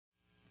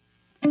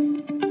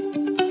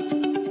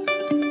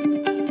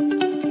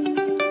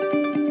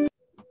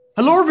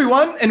Hello,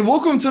 everyone, and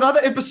welcome to another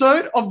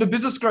episode of the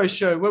Business Growth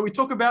Show, where we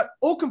talk about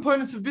all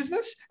components of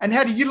business and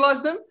how to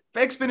utilize them for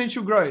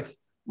exponential growth.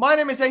 My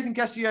name is Ethan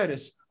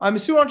Cassiotis. I'm a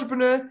serial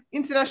entrepreneur,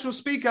 international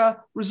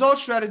speaker,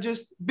 results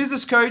strategist,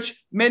 business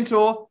coach,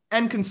 mentor,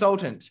 and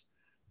consultant.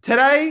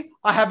 Today,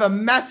 I have a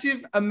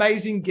massive,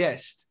 amazing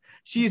guest.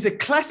 She is a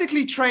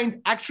classically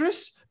trained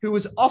actress who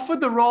was offered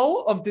the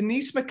role of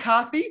Denise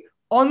McCarthy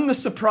on The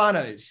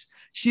Sopranos.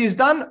 She has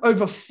done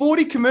over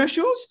 40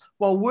 commercials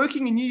while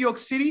working in New York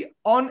City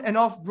on and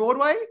off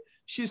Broadway.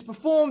 She has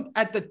performed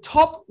at the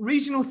top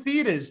regional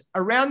theaters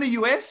around the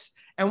US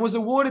and was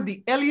awarded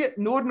the Elliott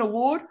Norton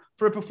Award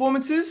for her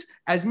performances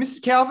as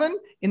Mrs. Calvin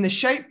in The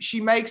Shape She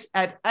Makes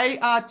at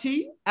ART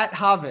at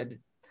Harvard.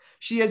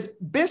 She is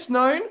best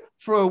known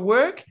for her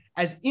work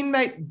as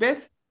inmate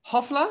Beth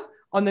Hoffler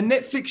on the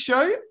Netflix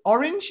show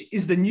Orange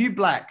is the New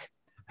Black.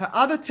 Her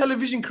other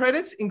television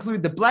credits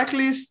include The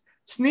Blacklist,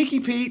 Sneaky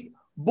Pete,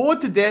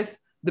 Bored to Death,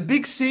 The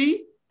Big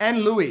C,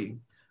 and Louie.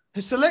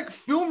 Her select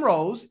film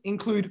roles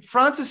include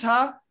Frances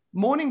Ha,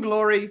 Morning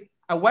Glory,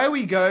 Away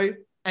We Go,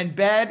 and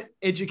Bad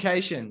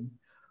Education.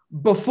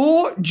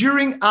 Before,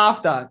 During,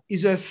 After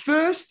is her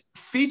first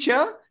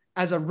feature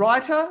as a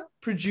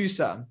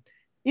writer-producer.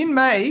 In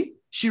May,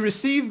 she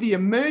received the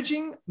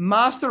Emerging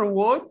Master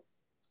Award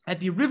at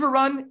the River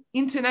Run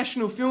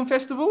International Film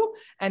Festival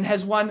and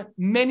has won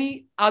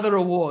many other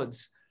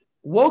awards.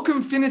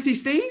 Welcome, Finnerty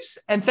Steeves,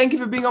 and thank you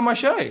for being on my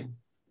show.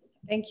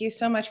 Thank you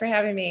so much for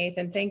having me,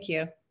 Ethan. Thank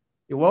you.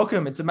 You're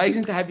welcome. It's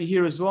amazing to have you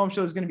here as well. I'm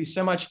sure there's going to be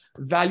so much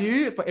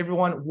value for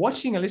everyone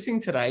watching and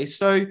listening today.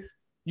 So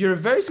you're a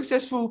very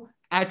successful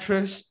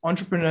actress,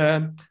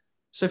 entrepreneur.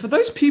 So for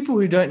those people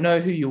who don't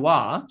know who you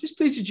are, just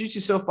please introduce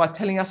yourself by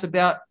telling us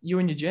about you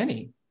and your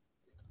journey.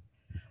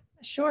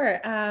 Sure.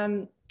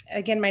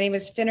 Again, my name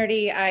is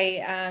Finnerty.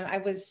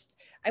 I was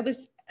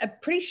a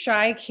pretty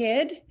shy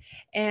kid.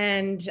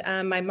 And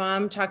my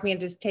mom talked me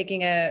into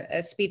taking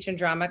a speech and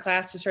drama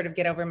class to sort of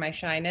get over my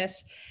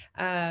shyness.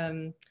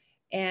 And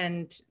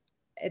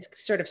it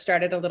sort of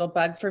started a little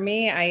bug for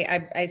me.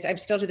 I'm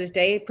still to this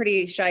day a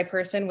pretty shy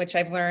person, which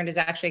I've learned is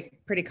actually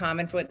pretty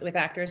common with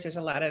actors. There's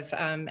a lot of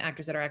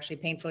actors that are actually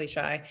painfully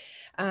shy.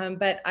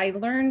 But I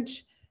learned,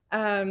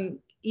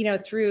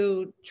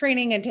 through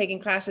training and taking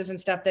classes and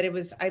stuff that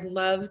I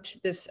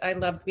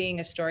loved being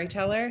a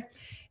storyteller.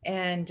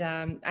 And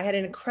I had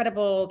an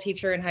incredible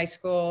teacher in high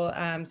school,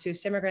 Sue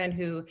Simmergren,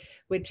 who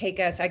would take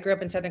us. I grew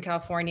up in Southern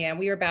California, and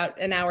we were about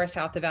an hour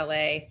south of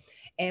LA.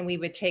 And we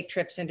would take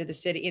trips into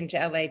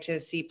LA to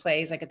see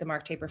plays like at the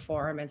Mark Taper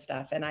Forum and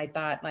stuff. And I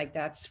thought, like,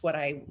 that's what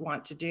I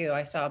want to do.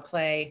 I saw a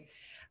play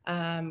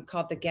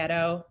called The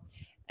Ghetto,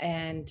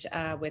 and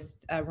with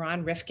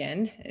Ron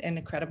Rifkin, an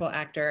incredible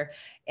actor.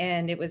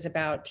 And it was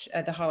about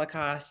the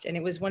Holocaust. And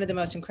it was one of the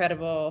most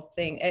incredible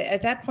things.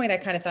 At that point, I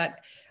kind of thought,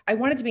 I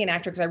wanted to be an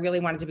actor because I really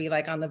wanted to be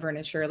like on Laverne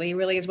and Shirley,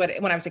 really is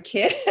when I was a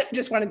kid, I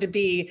just wanted to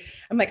be,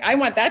 I'm like, I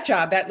want that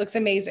job. That looks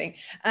amazing.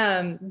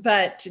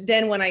 But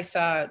then when I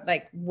saw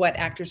like what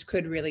actors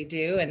could really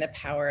do and the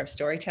power of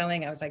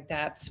storytelling, I was like,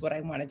 that's what I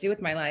want to do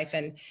with my life.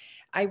 And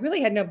I really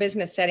had no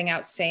business setting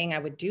out saying I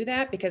would do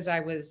that because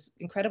I was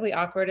incredibly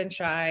awkward and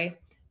shy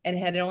and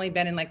had only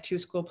been in like 2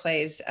 school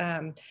plays.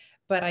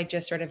 But I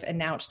just sort of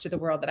announced to the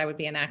world that I would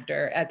be an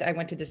actor. I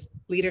went to this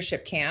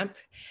leadership camp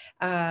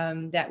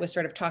that was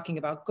sort of talking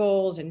about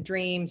goals and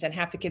dreams, and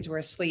half the kids were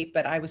asleep,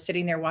 but I was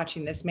sitting there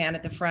watching this man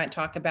at the front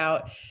talk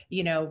about,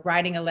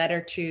 writing a letter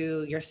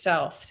to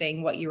yourself,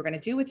 saying what you were going to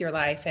do with your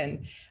life.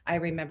 And I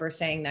remember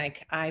saying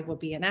like, I will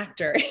be an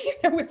actor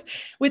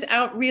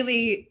without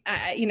really,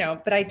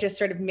 but I just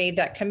sort of made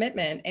that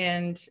commitment.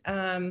 And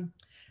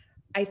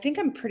I think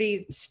I'm a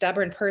pretty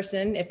stubborn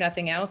person, if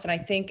nothing else. And I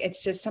think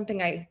it's just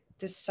something I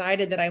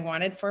decided that I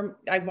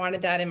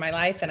wanted that in my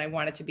life, and I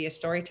wanted to be a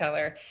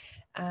storyteller.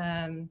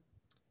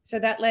 So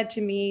that led to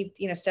me,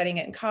 studying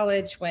it in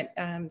college, went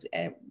and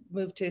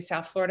moved to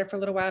South Florida for a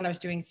little while, and I was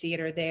doing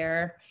theater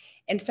there,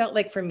 and felt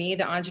like for me,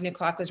 the ingenue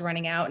clock was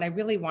running out, and I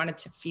really wanted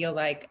to feel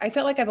like, I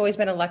felt like I've always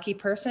been a lucky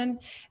person.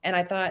 And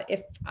I thought,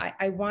 if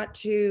I want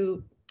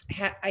to,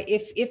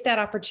 if that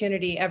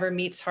opportunity ever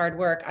meets hard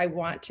work, I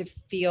want to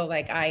feel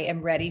like I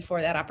am ready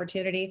for that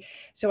opportunity.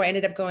 So I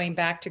ended up going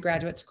back to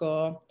graduate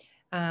school.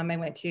 I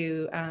went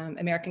to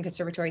American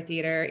Conservatory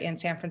Theater in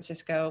San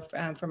Francisco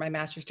for my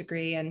master's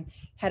degree, and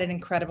had an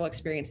incredible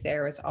experience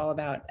there. It was all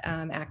about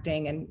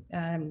acting,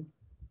 and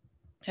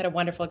had a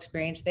wonderful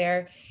experience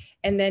there.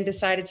 And then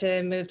decided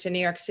to move to New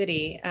York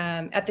City.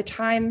 At the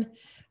time,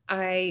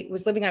 I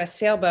was living on a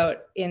sailboat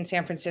in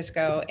San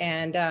Francisco,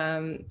 and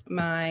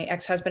my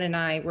ex-husband and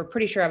I were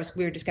pretty sure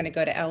we were just going to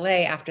go to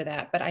LA after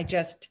that, but I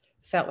just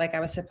felt like I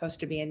was supposed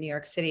to be in New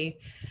York City,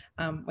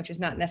 which is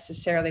not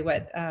necessarily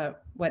what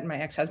my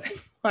ex-husband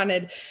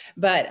wanted,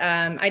 but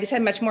I just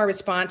had much more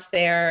response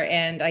there,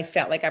 and I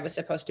felt like I was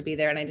supposed to be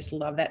there, and I just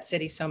love that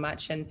city so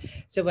much. And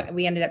so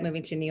we ended up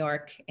moving to New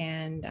York,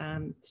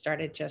 and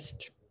started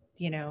just,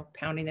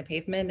 pounding the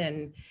pavement.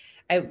 And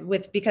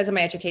because of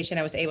my education,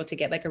 I was able to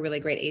get like a really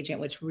great agent,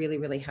 which really,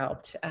 really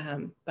helped.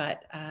 And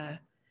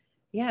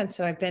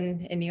so I've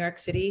been in New York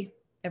City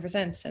ever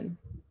since, and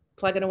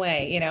plugging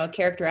away,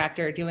 character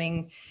actor,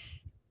 doing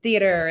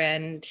theater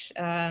and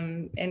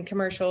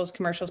commercials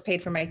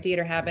paid for my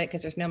theater habit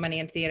because there's no money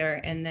in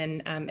theater. And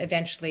then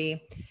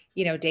eventually,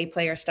 day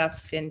player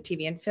stuff in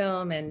TV and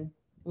film, and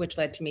which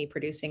led to me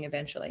producing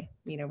eventually,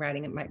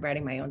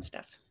 writing my own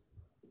stuff.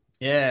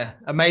 Yeah,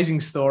 amazing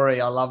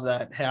story. I love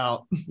that.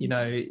 How,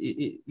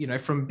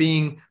 from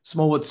being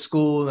small at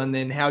school and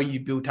then how you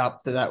built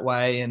up to that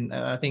way. And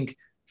I think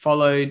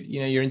followed,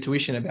 your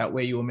intuition about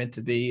where you were meant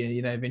to be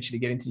and, eventually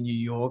getting to New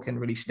York and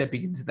really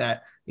stepping into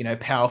that,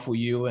 powerful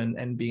you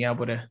and being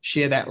able to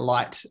share that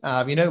light,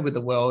 with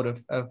the world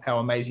of how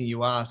amazing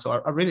you are. So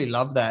I really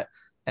love that.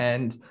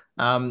 And,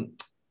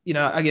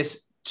 I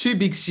guess two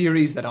big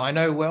series that I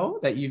know well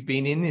that you've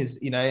been in is,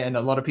 and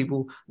a lot of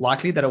people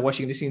likely that are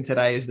watching this in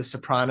today is The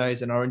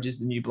Sopranos and Orange is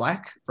the New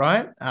Black,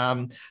 right?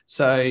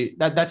 So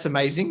that's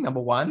amazing.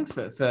 Number one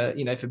for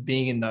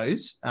being in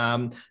those,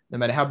 no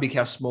matter how big,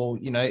 how small,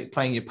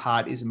 playing your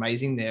part is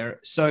amazing there.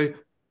 So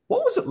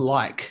what was it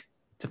like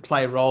to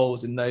play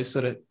roles in those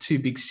sort of two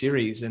big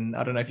series? And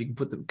I don't know if you can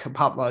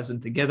compartmentalize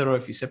them together or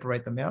if you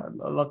separate them out. I'd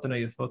love to know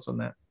your thoughts on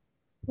that.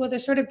 Well, they're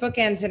sort of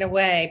bookends in a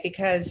way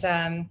because,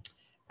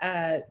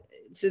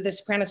 so The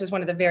Sopranos was one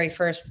of the very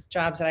first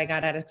jobs that I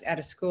got out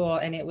of school,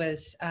 and it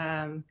was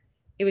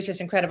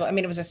just incredible. I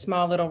mean, it was a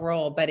small little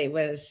role, but it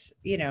was,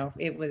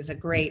 it was a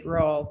great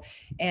role,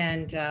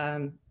 and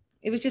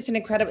it was just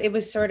it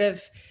was sort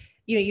of,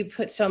 you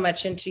put so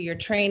much into your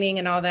training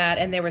and all that,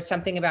 and there was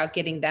something about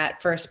getting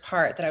that first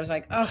part that I was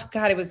like, oh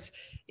God, it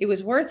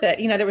was worth it.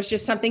 There was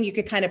just something you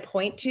could kind of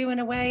point to in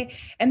a way.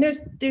 And there's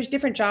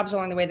different jobs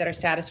along the way that are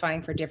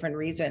satisfying for different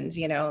reasons,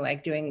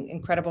 like doing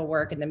incredible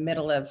work in the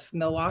middle of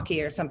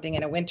Milwaukee or something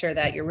in a winter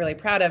that you're really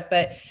proud of.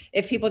 But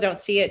if people don't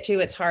see it too,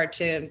 it's hard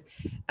to,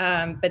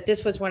 but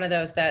this was one of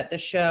those that the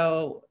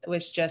show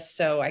was just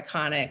so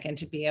iconic, and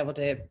to be able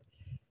to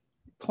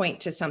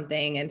point to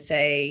something and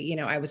say,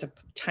 I was a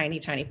tiny,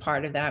 tiny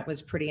part of that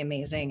was pretty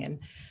amazing. And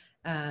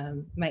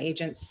my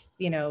agents,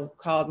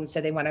 called and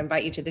said they want to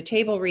invite you to the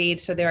table read.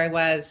 So there I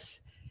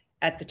was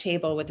at the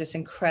table with this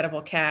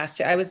incredible cast.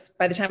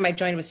 By the time I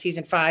joined, was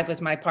season 5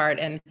 was my part.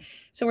 And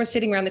so we're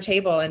sitting around the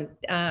table and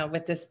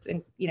with this,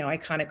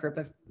 iconic group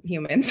of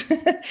humans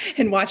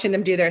and watching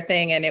them do their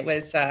thing. And it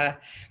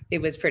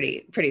was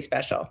pretty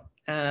special.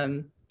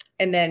 And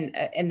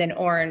then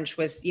Orange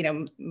was,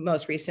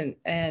 most recent.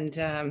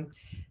 And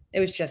it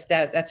was just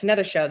that's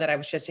another show that I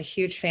was just a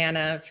huge fan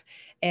of.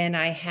 And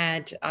I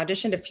had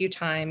auditioned a few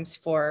times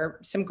for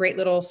some great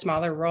little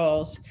smaller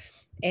roles.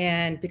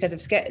 And because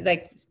of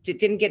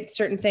didn't get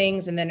certain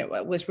things. And then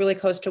it was really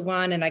close to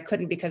one and I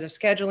couldn't because of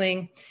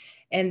scheduling.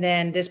 And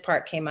then this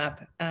part came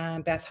up,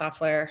 Beth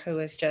Hoffler, who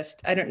is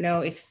just, I don't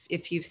know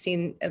if you've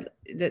seen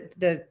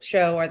the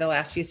show or the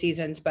last few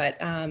seasons,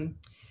 but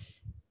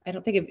I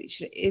don't think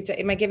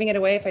am I giving it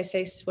away if I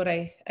say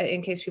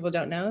in case people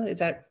don't know? Is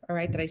that all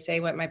right that I say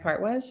what my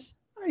part was?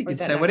 You can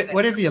say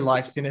whatever you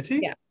like,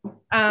 Finnerty. Yeah.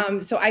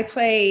 So I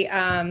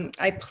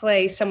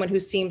play someone who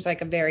seems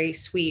like a very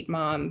sweet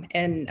mom,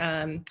 and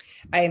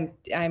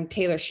I'm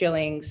Taylor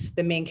Schilling's,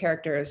 the main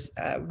character's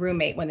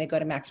roommate when they go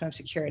to maximum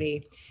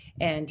security,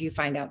 and you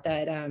find out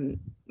that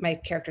my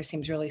character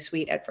seems really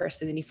sweet at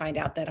first, and then you find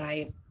out that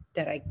I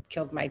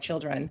killed my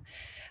children,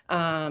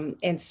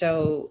 and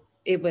so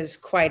it was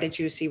quite a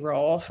juicy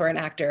role for an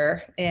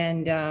actor,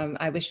 and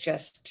I was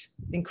just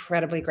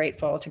incredibly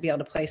grateful to be able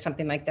to play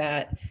something like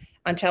that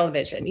on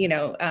television,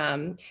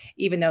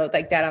 even though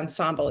like that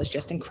ensemble is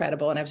just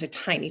incredible. And I was a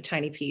tiny,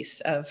 tiny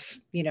piece of,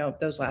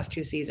 those last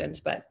 2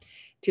 seasons, but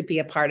to be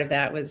a part of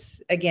that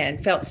was,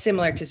 again, felt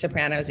similar to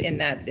Sopranos in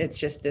that it's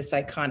just this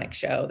iconic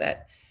show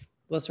that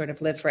will sort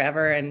of live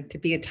forever. And to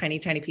be a tiny,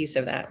 tiny piece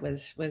of that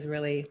was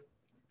really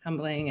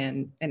humbling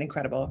and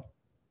incredible.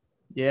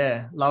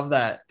 Yeah, love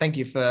that. Thank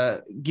you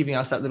for giving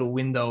us that little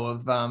window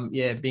of,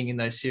 being in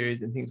those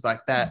series and things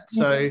like that.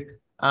 So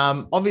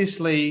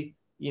obviously,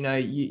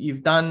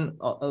 you've done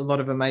a lot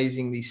of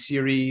amazing these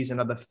series and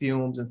other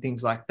films and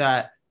things like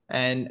that.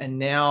 And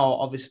now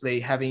obviously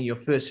having your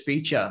first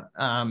feature,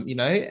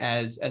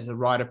 as a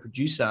writer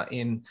producer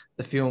in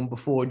the film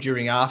Before,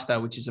 During, After,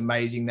 which is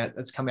amazing.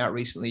 That's come out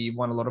recently. You've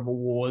won a lot of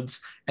awards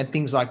and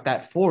things like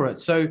that for it.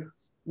 So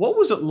what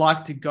was it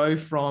like to go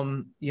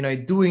from,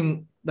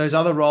 doing those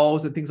other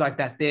roles and things like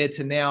that there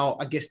to now,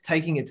 I guess,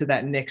 taking it to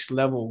that next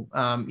level,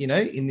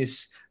 in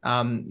this,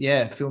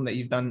 film that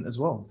you've done as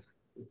well?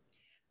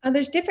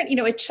 There's different,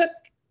 it took,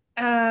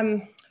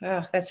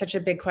 that's such a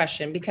big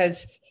question,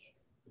 because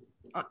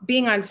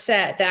being on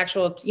set, the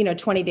actual,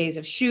 20 days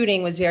of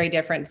shooting was very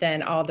different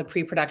than all the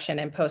pre-production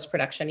and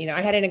post-production.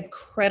 I had an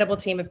incredible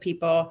team of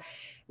people.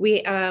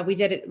 We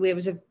did it. It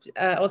was a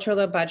ultra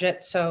low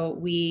budget. So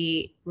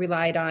we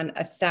relied on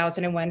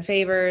 1,001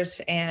 favors,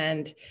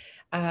 and,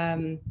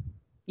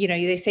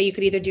 they say you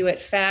could either do it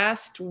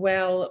fast,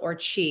 well, or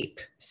cheap.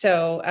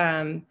 So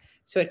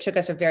it took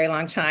us a very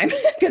long time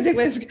because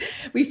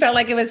we felt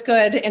like it was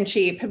good and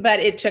cheap, but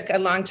it took a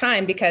long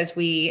time because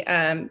we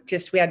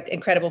had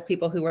incredible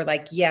people who were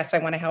like, yes, I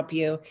want to help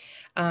you,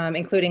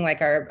 including like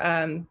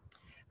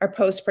our our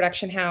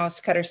post-production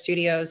house, Cutter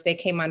Studios, they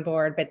came on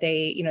board, but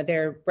they,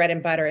 their bread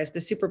and butter is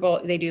the Super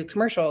Bowl. They do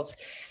commercials.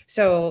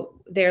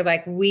 So they're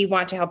like, we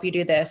want to help you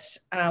do this.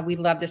 We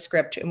love the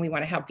script and we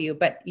want to help you,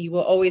 but you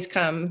will always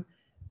come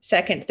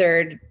second,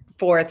 third,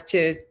 fourth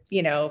to,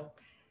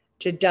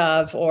 to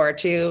Dove or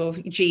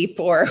to Jeep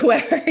or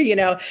whoever,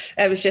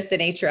 that was just the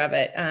nature of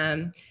it.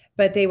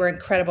 But they were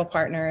incredible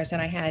partners.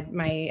 And I had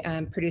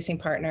my producing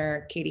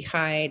partner, Katie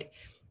Hyde.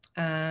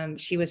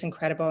 She was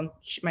incredible.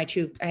 I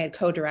had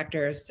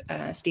co-directors,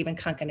 Stephen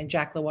Kunkin and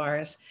Jack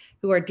Lawars,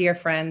 who are dear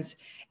friends.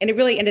 And it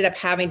really ended up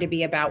having to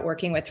be about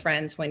working with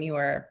friends when you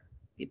are,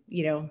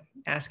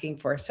 asking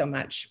for so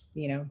much,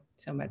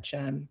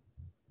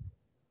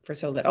 for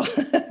so little,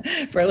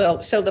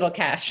 so little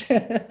cash.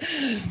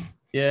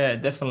 Yeah,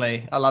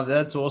 definitely. I love that.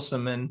 That's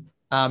awesome. And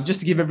just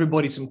to give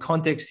everybody some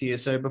context here.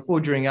 So before,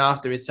 during,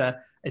 after, it's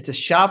a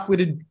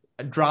sharp-witted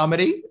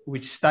dramedy,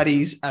 which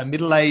studies a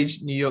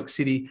middle-aged New York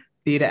City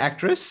theatre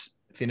actress,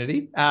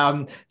 Finnerty,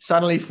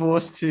 suddenly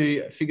forced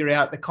to figure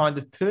out the kind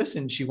of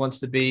person she wants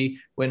to be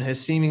when her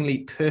seemingly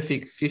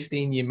perfect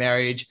 15-year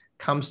marriage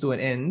comes to an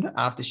end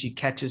after she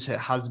catches her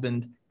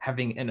husband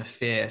having an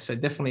affair. So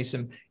definitely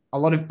a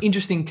lot of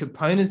interesting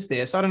components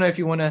there. So I don't know if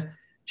you want to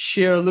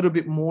share a little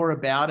bit more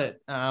about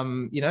it,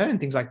 and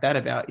things like that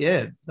about,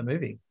 the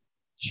movie.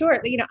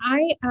 Sure.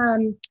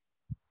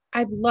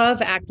 I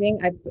love acting.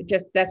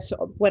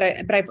 but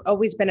I've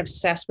always been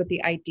obsessed with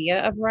the idea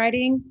of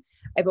writing.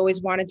 I've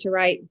always wanted to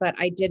write, but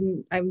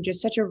I'm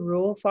just such a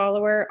rule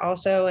follower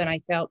also. And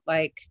I felt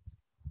like,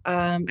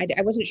 I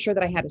wasn't sure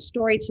that I had a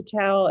story to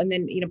tell. And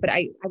then, but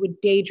I would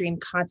daydream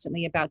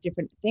constantly about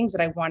different things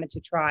that I wanted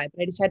to try,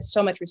 but I just had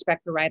so much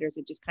respect for writers.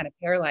 It just kind of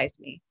paralyzed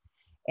me.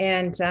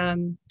 And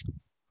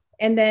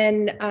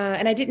then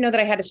I didn't know that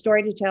I had a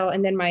story to tell.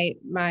 And then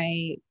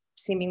my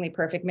seemingly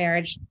perfect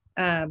marriage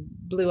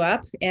blew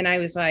up, and I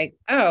was like,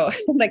 oh,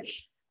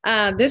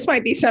 this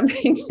might be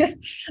something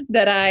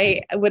that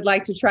I would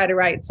like to try to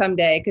write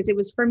someday. Because it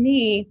was, for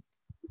me,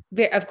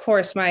 of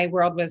course, my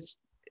world was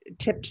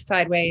tipped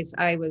sideways.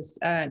 I was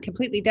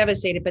completely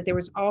devastated, but there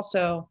was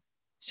also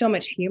so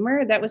much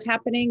humor that was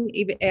happening.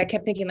 I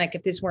kept thinking, like,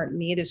 if this weren't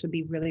me, this would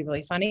be really,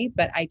 really funny.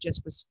 But I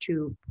just was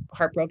too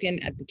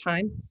heartbroken at the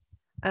time.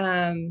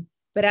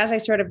 But as I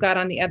sort of got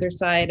on the other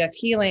side of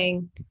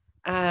healing,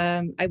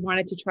 I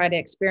wanted to try to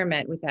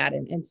experiment with that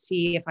and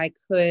see if I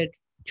could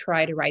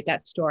try to write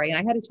that story. And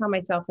I had to tell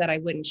myself that I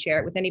wouldn't share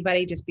it with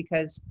anybody, just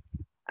because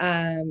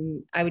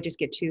I would just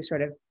get too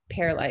sort of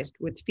paralyzed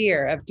with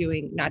fear of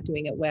not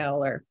doing it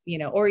well, or,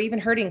 or even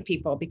hurting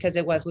people, because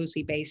it was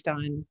loosely based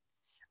on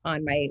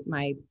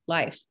my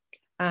life.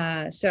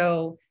 I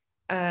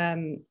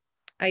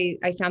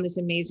found this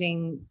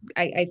amazing,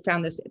 I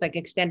found this like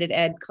extended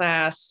ed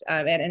class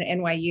at an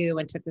NYU,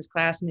 and took this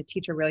class, and the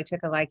teacher really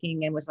took a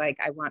liking and was like,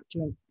 I want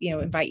to,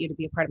 invite you to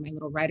be a part of my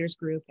little writers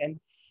group.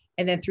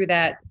 And then through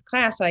that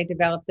class, I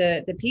developed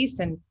the piece,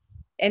 and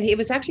it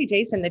was actually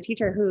Jason, the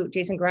teacher,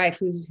 Jason Greif,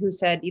 who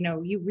said,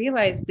 you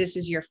realize this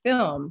is your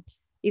film.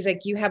 He's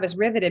like, you have us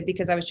riveted,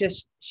 because I was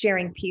just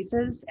sharing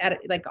pieces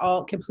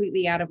all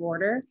completely out of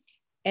order.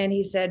 And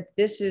he said,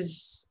 this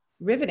is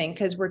riveting,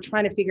 because we're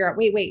trying to figure out,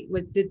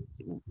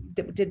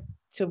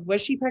 so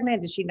was she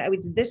pregnant?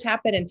 Did this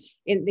happen? And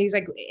he's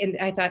like, and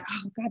I thought,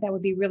 oh God, that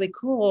would be really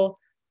cool,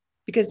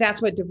 because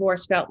that's what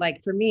divorce felt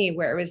like for me,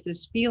 where it was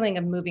this feeling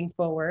of moving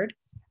forward,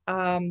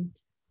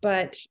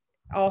 but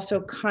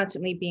also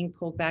constantly being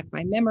pulled back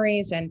by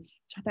memories. And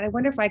so I thought, I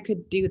wonder if I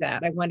could do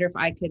that. I wonder if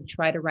I could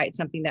try to write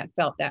something that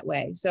felt that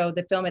way. So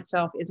the film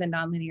itself is a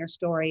nonlinear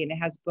story, and it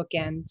has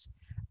bookends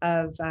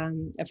of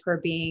her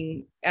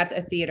being at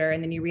a theater,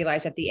 and then you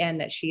realize at the end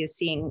that she is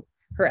seeing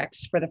her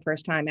ex for the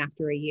first time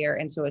after a year,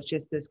 and so it's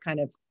just this kind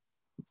of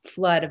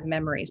flood of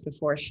memories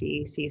before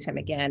she sees him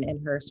again,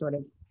 and her sort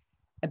of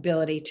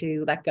ability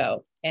to let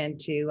go and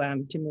to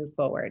move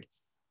forward.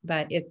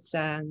 But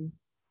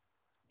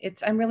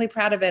I'm really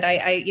proud of it.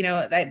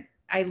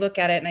 I look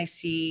at it and I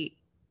see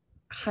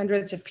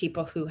hundreds of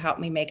people who helped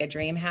me make a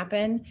dream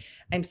happen.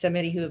 I'm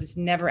somebody who has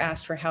never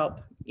asked for help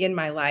in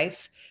my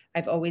life.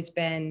 I've always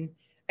been,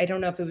 I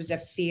don't know if it was a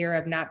fear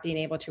of not being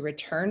able to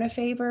return a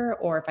favor,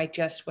 or if I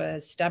just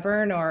was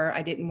stubborn, or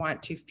I didn't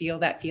want to feel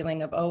that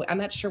feeling of, I'm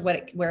not sure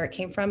where it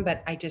came from,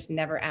 but I just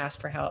never asked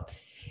for help.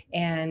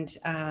 And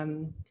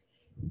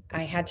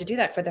I had to do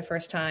that for the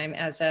first time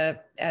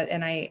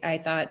and I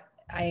thought,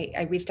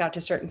 I reached out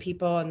to certain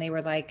people, and they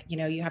were like,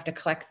 you have to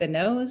collect the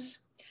no's,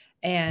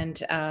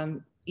 and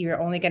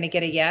you're only going to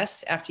get a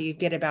yes after you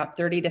get about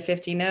 30 to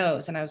 50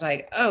 no's. And I was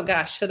like, oh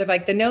gosh. So they're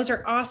like, the no's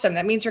are awesome.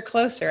 That means you're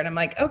closer. And I'm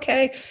like,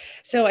 okay.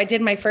 So I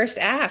did my first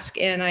ask,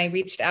 and I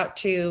reached out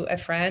to a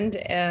friend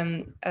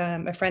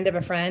of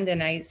a friend.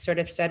 And I sort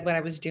of said what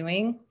I was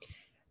doing.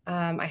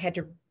 I had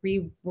to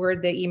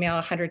reword the email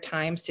 100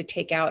 times to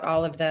take out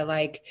all of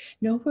the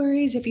no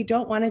worries if you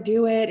don't want to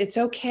do it. It's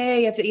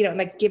okay. If,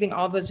 giving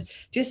all those,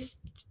 just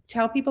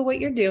tell people what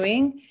you're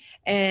doing,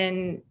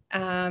 and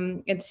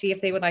see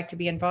if they would like to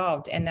be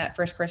involved. And that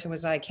first person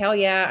was like, hell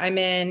yeah, I'm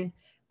in.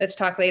 Let's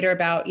talk later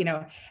about,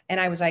 and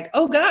I was like,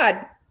 oh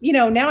God,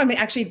 now I'm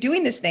actually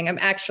doing this thing.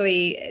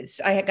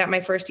 I had got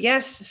my first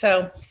yes.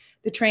 So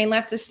the train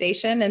left the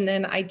station, and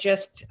then I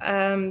just,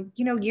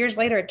 years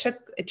later,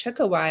 it took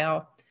a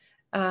while.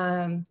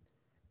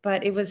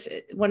 But it was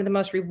one of the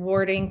most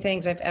rewarding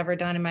things I've ever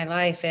done in my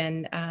life.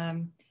 And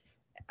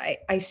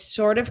I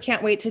sort of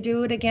can't wait to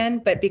do it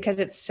again, but because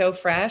it's so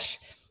fresh,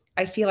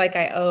 I feel like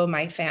I owe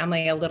my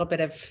family a little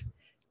bit of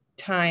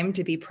time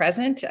to be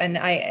present. And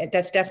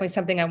that's definitely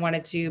something I want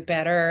to do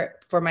better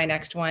for my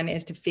next one,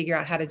 is to figure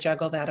out how to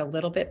juggle that a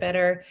little bit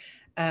better.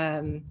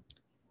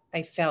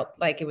 I felt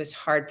like it was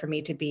hard for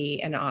me to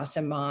be an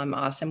awesome mom,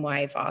 awesome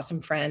wife, awesome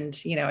friend.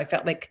 I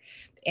felt like,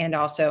 and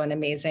also an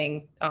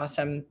amazing,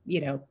 awesome,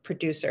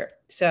 producer.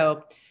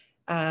 So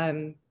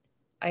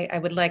I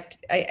would like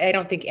I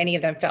don't think any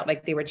of them felt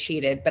like they were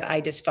cheated, but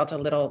I just felt a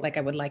little like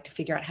I would like to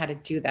figure out how to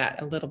do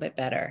that a little bit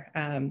better.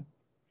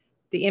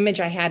 The image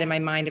I had in my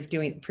mind of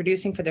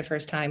producing for the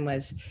first time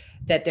was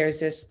that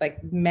there's this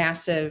like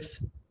massive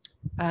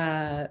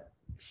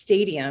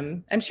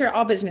stadium. I'm sure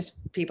all business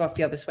people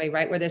feel this way,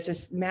 right? Where there's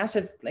this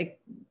massive like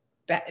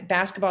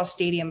basketball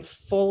stadium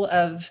full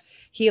of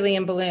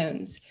helium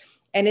balloons.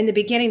 And in the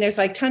beginning, there's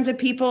like tons of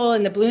people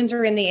and the balloons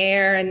are in the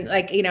air and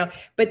like,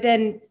 but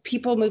then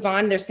people move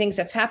on, there's things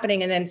that's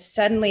happening. And then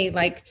suddenly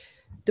like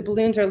the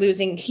balloons are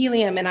losing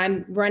helium and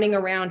I'm running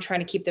around trying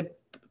to keep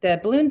the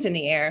balloons in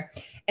the air.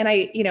 And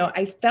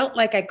I felt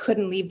like I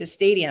couldn't leave the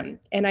stadium,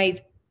 and I'm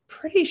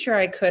pretty sure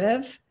I could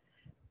have,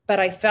 but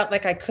I felt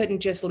like I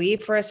couldn't just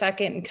leave for a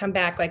second and come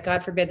back. Like,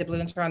 God forbid the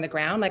balloons were on the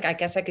ground. Like, I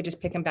guess I could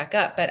just pick them back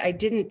up, but I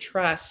didn't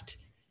trust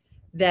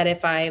that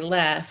if I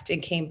left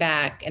and came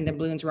back and the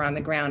balloons were on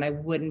the ground, I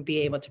wouldn't be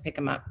able to pick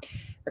them up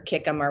or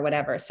kick them or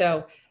whatever.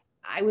 So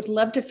I would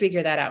love to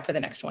figure that out for the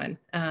next one,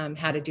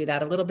 how to do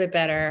that a little bit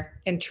better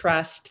and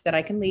trust that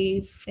I can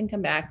leave and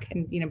come back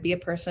and, be a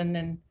person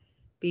and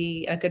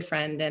be a good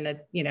friend and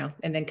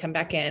and then come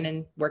back in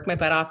and work my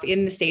butt off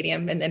in the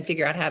stadium and then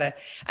figure out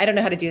I don't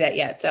know how to do that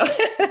yet. So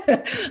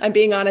I'm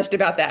being honest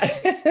about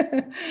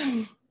that.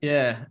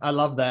 Yeah, I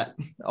love that.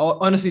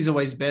 Honesty is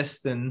always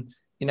best. And,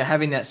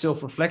 having that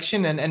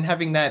self-reflection and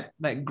having that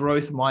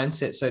growth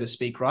mindset, so to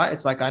speak, right?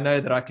 It's like, I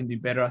know that I can do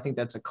better. I think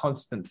that's a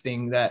constant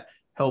thing that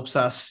helps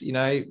us,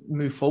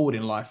 move forward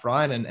in life,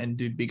 right? And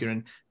do bigger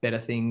and better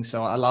things.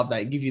 So I love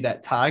that. Give you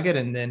that target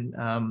and then,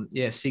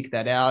 seek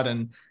that out.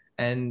 And,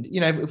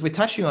 if we're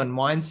touching on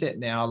mindset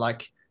now,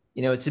 like,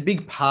 it's a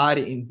big part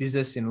in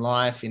business, in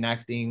life, in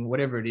acting,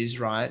 whatever it is,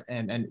 right?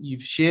 And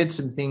you've shared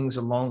some things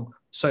along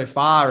so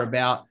far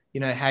about,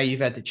 how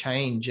you've had to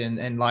change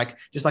and like,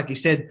 just like you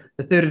said,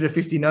 the 30 to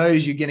 50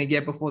 no's you're going to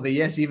get before the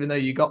yes, even though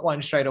you got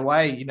one straight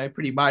away,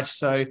 pretty much.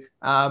 So,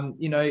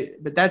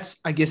 but that's,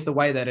 I guess, the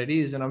way that it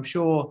is. And I'm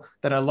sure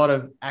that a lot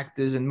of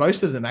actors, and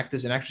most of them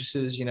actors and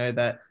actresses,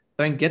 that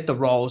don't get the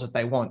roles that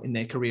they want in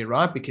their career,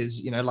 right?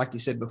 Because, like you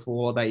said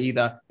before, they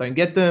either don't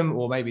get them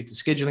or maybe it's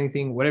a scheduling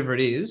thing, whatever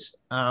it is.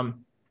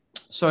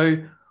 So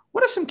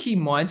what are some key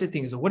mindset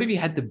things, or what have you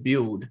had to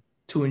build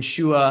to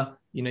ensure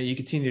you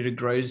continue to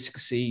grow, to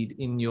succeed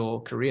in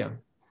your career?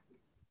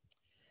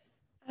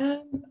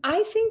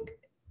 I think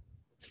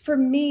for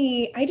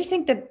me, I just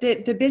think that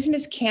the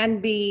business can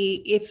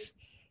be, if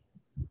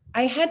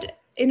I had,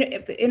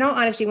 in all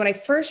honesty, when I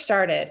first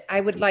started,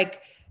 I would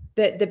like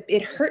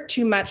it hurt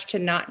too much to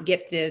not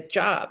get the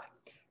job.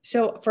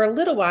 So for a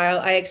little while,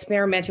 I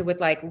experimented with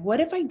like, what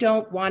if I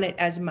don't want it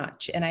as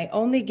much and I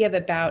only give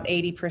about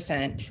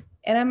 80%?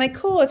 And I'm like,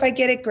 cool, if I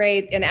get it,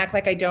 great, and act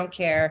like I don't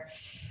care.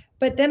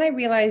 But then I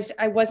realized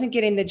I wasn't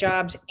getting the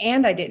jobs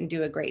and I didn't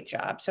do a great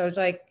job. So I was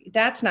like,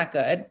 that's not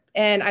good.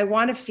 And I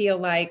want to feel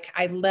like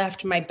I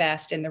left my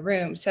best in the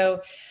room.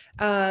 So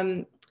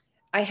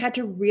I had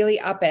to really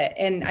up it.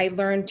 And I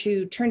learned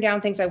to turn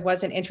down things I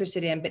wasn't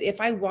interested in. But if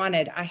I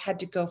wanted, I had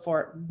to go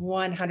for it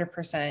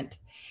 100%.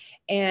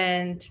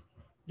 And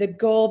the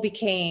goal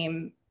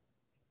became,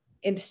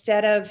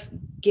 instead of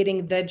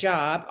getting the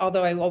job,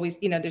 although I always,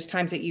 there's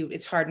times that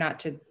it's hard not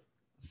to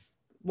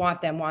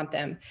want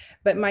them.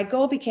 But my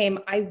goal became,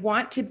 I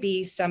want to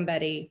be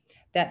somebody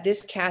that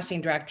this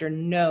casting director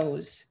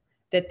knows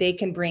that they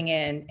can bring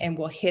in and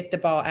will hit the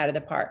ball out of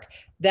the park.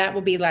 That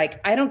will be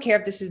like, I don't care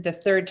if this is the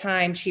third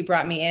time she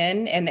brought me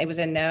in and it was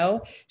a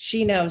no.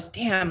 She knows,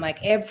 damn, like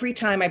every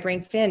time I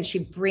bring Finn, she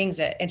brings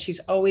it and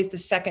she's always the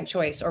second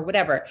choice or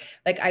whatever.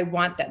 Like, I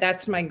want that.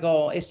 That's my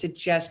goal, is to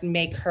just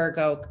make her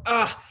go,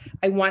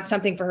 I want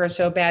something for her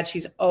so bad.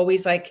 She's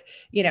always like,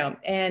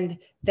 and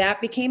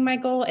that became my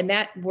goal. And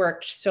that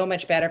worked so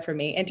much better for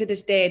me. And to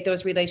this day,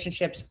 those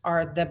relationships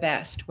are the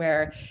best,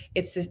 where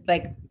it's this,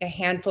 like, a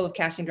handful of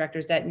casting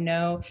directors that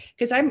know,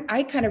 because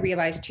I kind of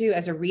realized too,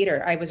 as a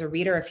reader, I was a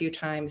reader a few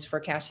times for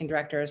casting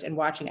directors and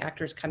watching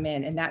actors come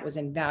in. And that was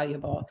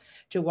invaluable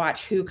to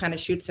watch who kind of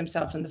shoots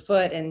themselves in the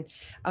foot. And,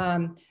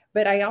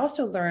 but I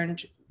also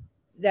learned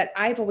that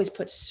I've always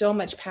put so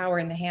much power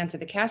in the hands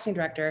of the casting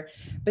director,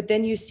 but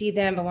then you see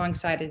them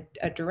alongside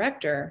a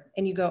director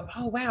and you go,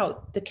 oh,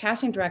 wow, the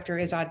casting director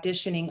is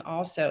auditioning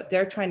also.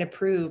 They're trying to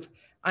prove,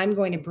 I'm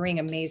going to bring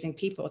amazing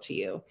people to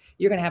you.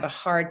 You're going to have a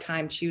hard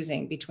time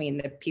choosing between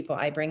the people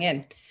I bring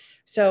in.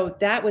 So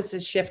that was a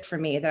shift for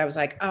me that I was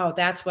like, oh,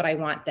 that's what I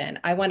want then.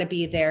 I want to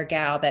be their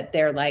gal that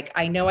they're like,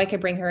 I know I can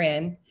bring her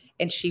in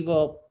and she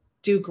will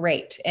do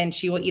great. And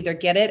she will either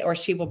get it or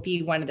she will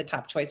be one of the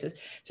top choices.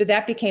 So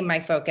that became my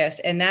focus.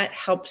 And that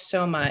helped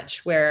so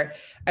much where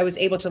I was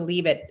able to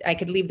leave it. I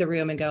could leave the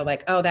room and go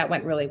like, oh, that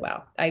went really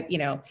well.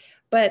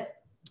 But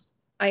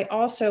I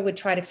also would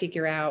try to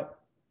figure out,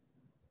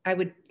 I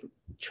would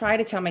try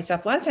to tell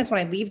myself, a lot of times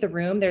when I leave the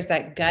room, there's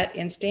that gut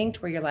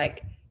instinct where you're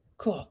like,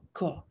 cool.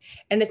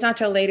 And it's not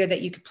till later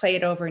that you could play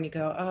it over and you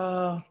go,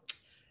 oh,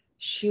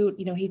 shoot,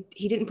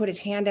 he didn't put his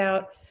hand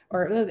out,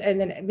 and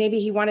then maybe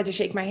he wanted to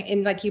shake my hand,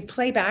 and like you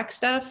play back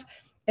stuff,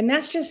 and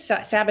that's just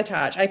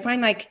sabotage. I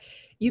find like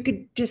you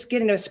could just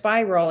get into a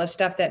spiral of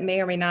stuff that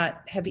may or may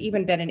not have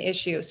even been an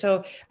issue.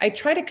 So I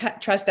try to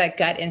trust that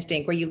gut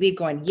instinct where you leave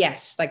going,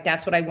 yes, like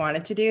that's what I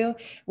wanted to do,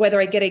 whether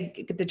I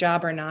get the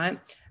job or not.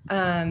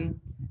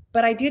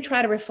 But I do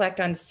try to reflect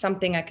on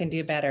something I can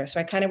do better. So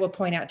I kind of will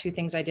point out 2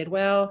 things I did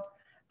well.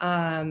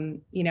 I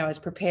was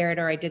prepared,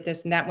 or I did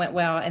this and that went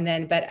well. And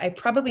then, but I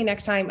probably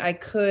next time I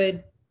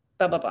could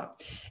blah, blah, blah.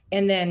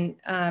 And then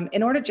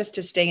in order just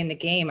to stay in the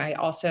game, I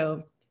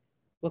also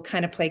will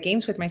kind of play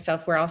games with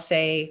myself where I'll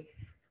say,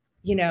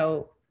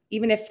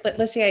 even if,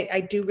 let's say I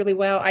do really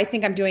well, I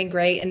think I'm doing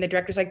great. And the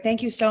director's like,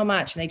 thank you so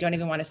much. And they don't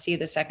even want to see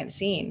the second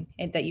scene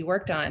that you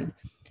worked on.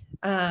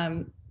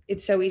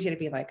 It's so easy to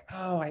be like,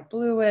 oh, I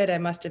blew it. I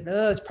must have,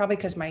 it's probably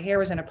because my hair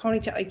was in a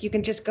ponytail. Like you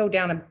can just go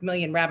down a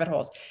million rabbit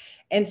holes.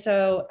 And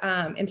so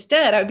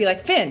instead I would be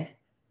like, Finn,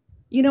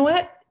 you know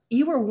what?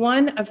 You were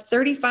one of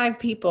 35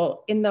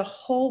 people in the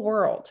whole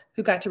world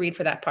who got to read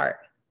for that part.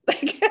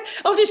 Like,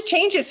 I'll just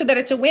change it so that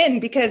it's a win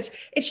because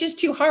it's just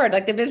too hard.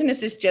 Like the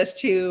business is just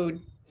too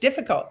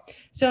difficult.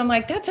 So I'm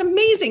like, that's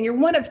amazing. You're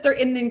one of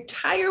in the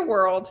entire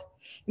world,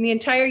 in the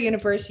entire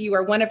universe, you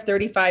are one of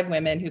 35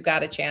 women who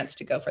got a chance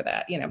to go for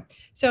that,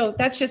 So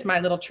that's just my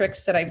little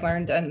tricks that I've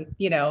learned,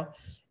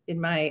 in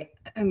my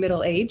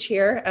middle age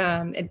here,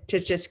 and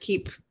to just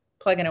keep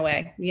plugging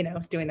away,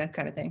 doing that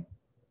kind of thing.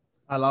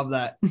 I love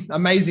that.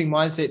 Amazing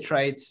mindset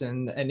traits.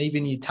 And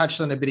even you touched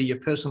on a bit of your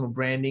personal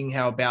branding,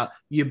 how about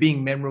you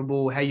being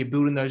memorable, how you're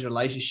building those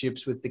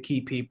relationships with the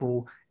key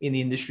people in the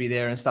industry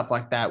there and stuff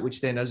like that, which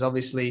then has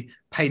obviously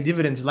paid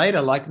dividends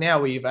later, like now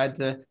where you've had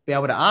to be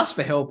able to ask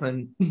for help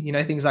and,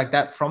 things like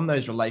that from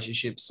those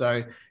relationships.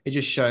 So it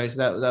just shows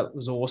that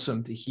was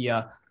awesome to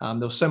hear. There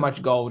was so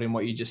much gold in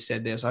what you just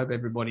said there. So I hope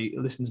everybody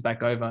listens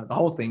back over the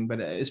whole thing, but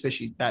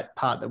especially that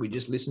part that we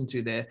just listened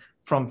to there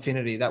from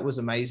Finnerty. That was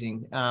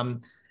amazing.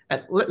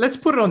 Let's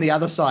put it on the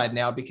other side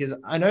now, because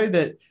I know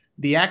that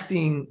the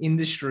acting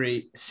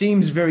industry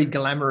seems very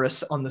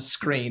glamorous on the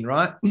screen,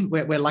 right?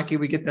 We're lucky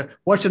we get to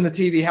watch on the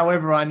TV.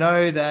 However, I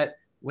know that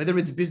whether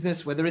it's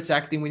business, whether it's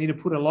acting, we need to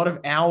put a lot of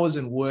hours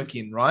and work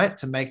in, right,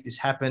 to make this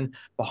happen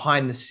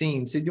behind the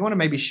scenes. So do you want to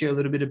maybe share a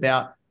little bit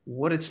about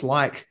what it's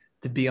like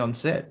to be on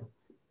set?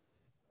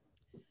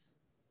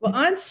 Well,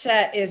 on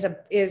set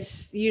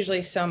is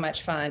usually so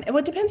much fun. Well,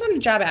 it depends on the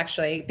job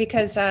actually,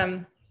 because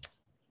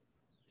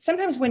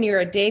sometimes when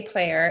you're a day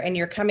player and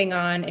you're coming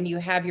on and you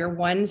have your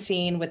one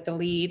scene with the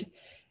lead,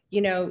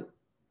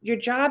 your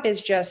job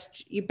is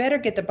just, you better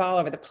get the ball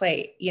over the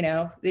plate.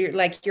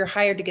 You're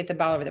hired to get the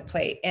ball over the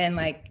plate. And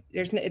like,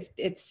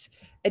 it's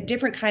a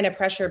different kind of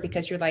pressure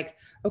because you're like,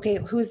 okay,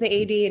 who's the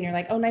AD? And you're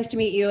like, oh, nice to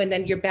meet you. And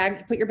then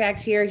put your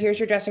bags here. Here's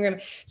your dressing room.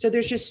 So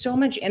there's just so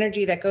much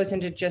energy that goes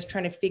into just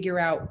trying to figure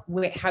out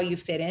how you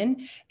fit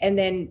in. And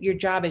then your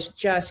job is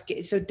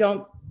so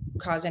don't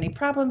cause any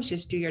problems,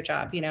 just do your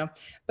job,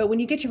 But when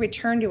you get to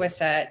return to a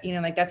set,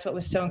 like that's what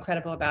was so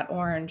incredible about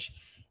Orange,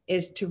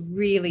 is to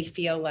really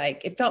feel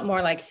like it felt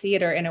more like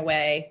theater in a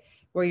way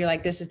where you're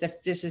like, this is the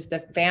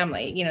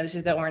family, this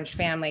is the Orange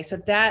family. So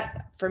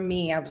that for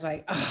me, I was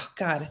like, oh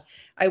God,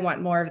 I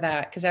want more of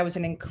that. Cause that was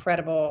an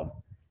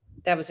incredible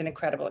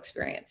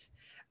experience.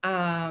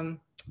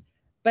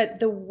 But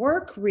the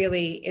work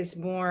really is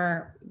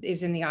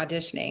in the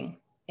auditioning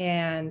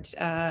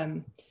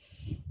and,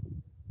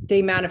 the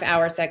amount of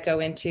hours that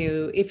go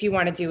into, if you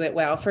want to do it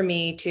well. For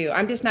me too,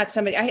 I'm just not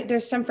somebody,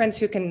 there's some friends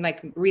who can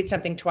like read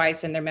something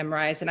twice and they're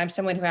memorized. And I'm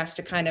someone who has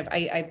to kind of,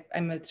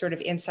 I'm a sort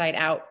of inside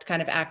out kind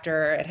of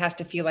actor. It has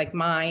to feel like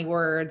my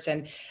words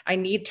and I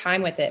need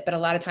time with it. But a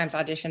lot of times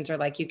auditions are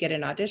like, you get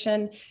an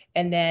audition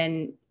and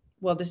then,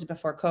 well, this is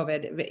before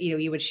COVID, but,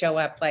 you would show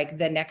up like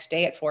the next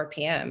day at 4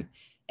 p.m.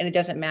 And it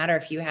doesn't matter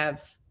if you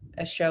have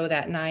a show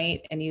that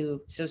night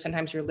so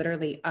sometimes you're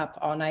literally up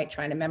all night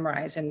trying to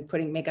memorize and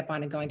putting makeup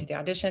on and going to the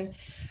audition.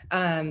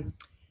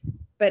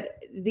 But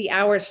the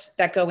hours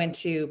that go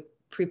into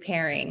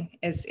preparing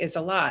is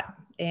a lot.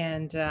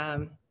 And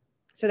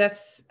so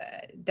that's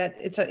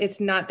it's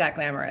not that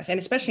glamorous. And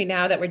especially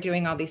now that we're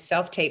doing all these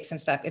self-tapes and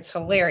stuff, it's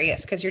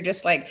hilarious because you're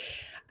just like,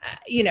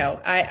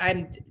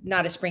 I'm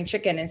not a spring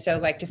chicken. And so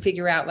like to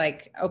figure out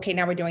like, okay,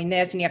 now we're doing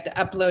this and you have to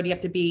upload, you have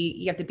to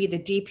be the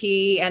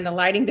DP and the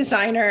lighting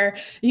designer,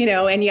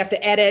 and you have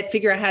to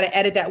figure out how to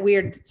edit that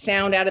weird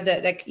sound out of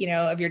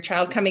of your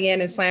child coming in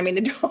and slamming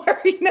the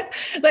door,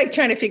 like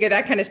trying to figure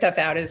that kind of stuff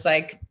out is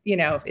like,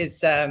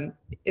 it's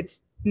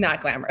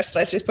not glamorous.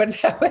 Let's just put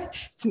it that way.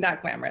 It's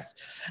not glamorous.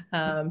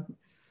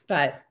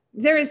 But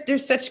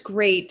there's such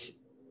great,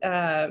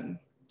 there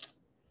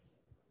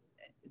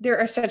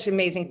are such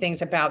amazing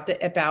things about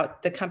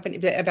the company,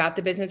 about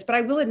the business. But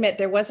I will admit,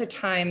 there was a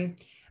time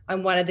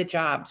on one of the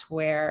jobs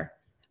where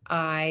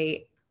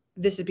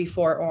this is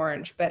before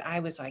Orange, but I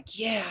was like,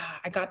 yeah,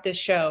 I got this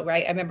show,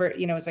 right? I remember,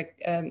 you know, it was like,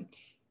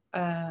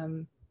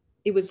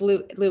 it was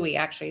Louis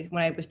actually,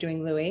 when I was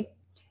doing Louis.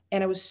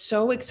 And I was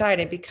so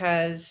excited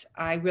because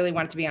I really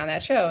wanted to be on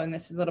that show. And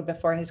this is a little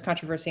before his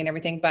controversy and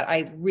everything, but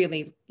I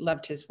really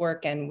loved his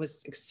work and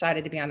was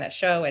excited to be on that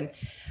show. And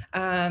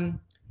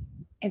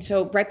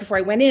so right before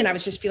I went in, I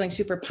was just feeling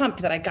super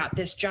pumped that I got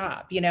this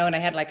job, you know, and I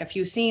had like a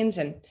few scenes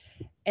and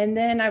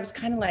then I was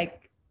kind of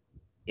like,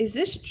 is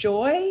this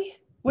joy?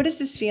 What is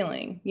this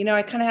feeling? You know,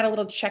 I kind of had a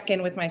little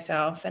check-in with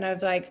myself and I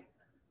was like,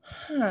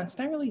 it's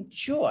not really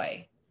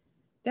joy.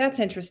 That's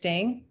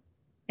interesting.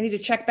 I need to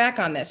check back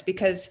on this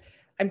because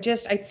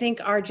I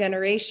think our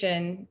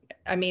generation,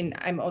 I mean,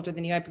 I'm older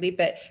than you, I believe,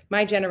 but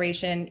my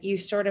generation, you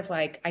sort of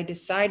like, I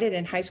decided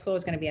in high school I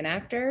was going to be an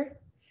actor.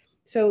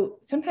 So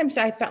sometimes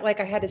I felt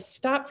like I had to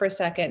stop for a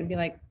second and be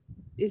like,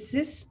 is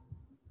this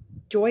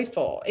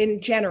joyful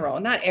in general?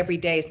 Not every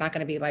day is not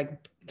going to be like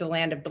the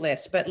land of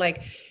bliss, but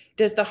like,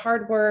 does the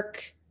hard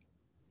work,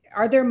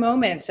 are there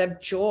moments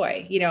of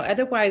joy? You know,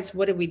 otherwise,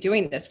 what are we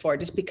doing this for?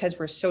 Just because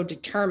we're so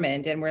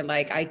determined and we're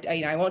like,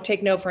 I won't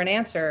take no for an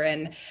answer,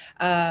 and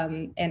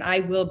I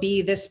will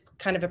be this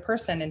kind of a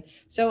person. And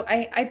so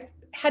I've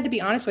had to be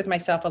honest with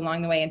myself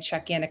along the way and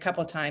check in a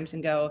couple of times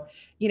and go,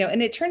 you know.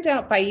 And it turns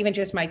out by even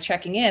just my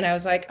checking in, I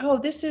was like, oh,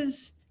 this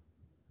is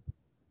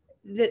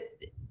the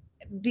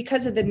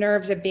because of the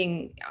nerves of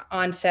being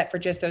on set for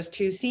just those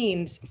two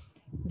scenes.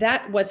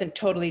 That wasn't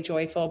totally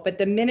joyful, but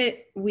the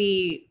minute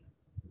we,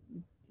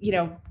 you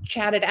know,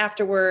 chatted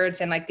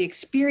afterwards and like the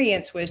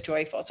experience was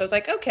joyful. So I was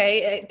like,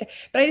 okay,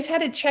 but I just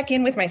had to check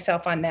in with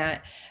myself on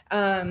that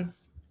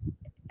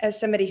as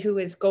somebody who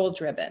is goal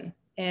driven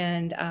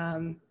and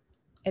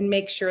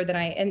make sure that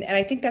and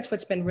I think that's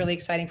what's been really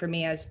exciting for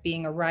me as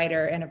being a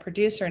writer and a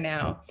producer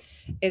now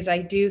is I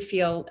do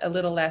feel a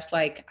little less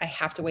like I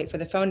have to wait for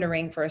the phone to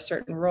ring for a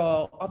certain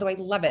role. Although I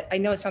love it. I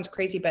know it sounds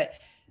crazy, but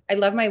I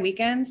love my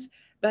weekends,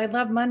 but I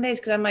love Mondays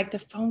because I'm like, the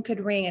phone could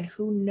ring and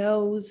who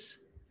knows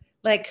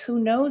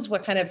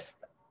what kind of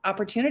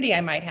opportunity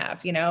I might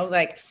have, you know,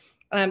 like,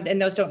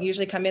 and those don't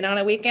usually come in on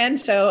a weekend.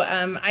 So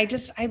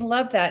I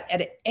love that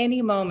at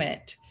any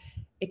moment,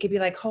 it could be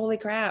like, holy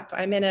crap,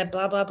 I'm in a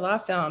blah, blah, blah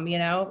film, you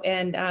know,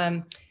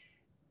 and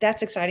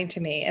that's exciting to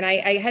me. And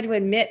I had to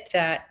admit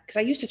that because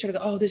I used to sort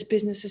of go, oh, this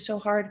business is so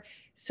hard.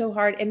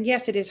 And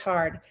yes, it is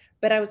hard,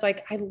 but I was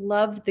like, I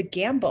love the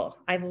gamble.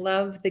 I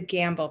love the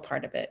gamble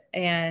part of it.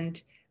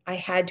 And I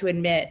had to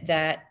admit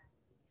that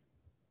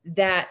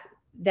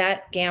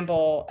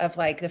gamble of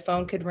like the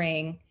phone could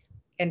ring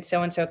and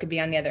so could be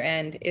on the other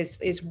end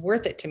is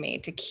worth it to me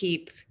to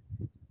keep,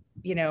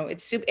 you know,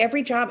 it's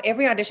every job,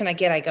 every audition I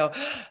get, I go,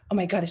 oh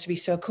my God, this would be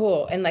so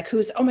cool. And like,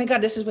 oh my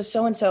God, this is with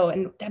so-and-so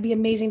and that'd be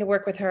amazing to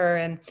work with her.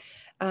 And,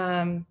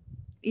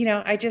 you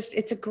know,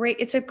 it's a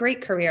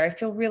great career. I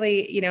feel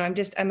really, you know,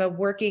 I'm a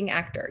working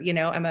actor, you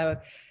know,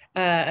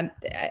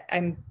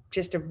 I'm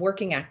just a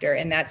working actor.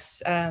 And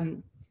that's,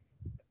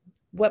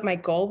 what my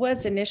goal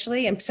was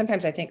initially. And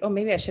sometimes I think, oh,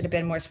 maybe I should have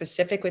been more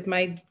specific with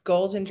my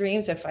goals and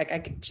dreams. If like,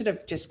 I should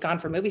have just gone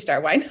for movie star,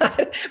 why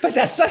not? But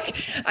that's like,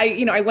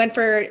 I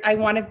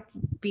want to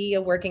be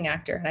a working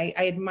actor. And I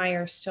admire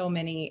there's so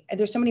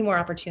many more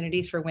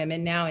opportunities for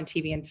women now in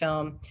TV and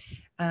film,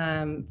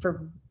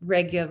 for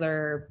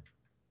regular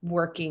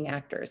working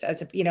actors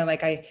as you know,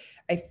 like I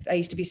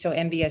used to be so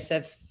envious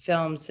of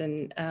films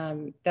and,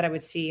 that I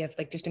would see of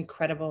like just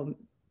incredible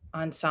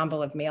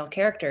ensemble of male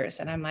characters.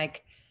 And I'm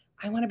like,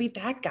 I want to be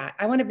that guy.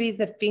 I want to be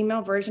the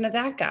female version of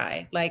that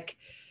guy. Like,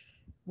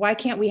 why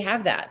can't we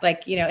have that?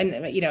 Like, you know,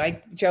 and, you know,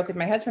 I joke with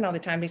my husband all the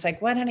time. He's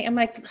like, what, honey? I'm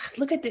like,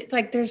 look at this.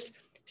 Like, there's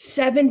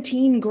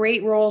 17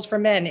 great roles for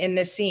men in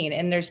this scene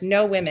and there's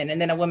no women.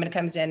 And then a woman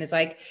comes in and is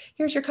like,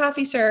 here's your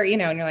coffee, sir. You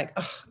know, and you're like,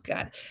 oh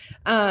God.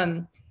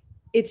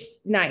 It's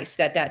nice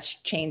that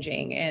that's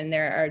changing. And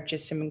there are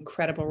just some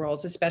incredible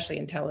roles, especially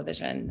in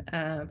television,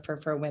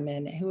 for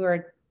women who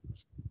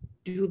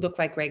look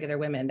like regular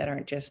women that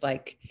aren't just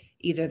like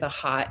either the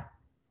hot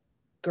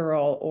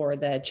girl or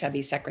the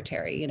chubby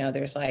secretary. You know,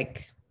 there's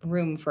like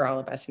room for all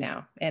of us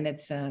now. And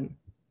it's an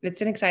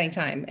exciting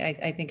time.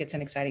 I think it's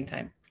an exciting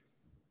time.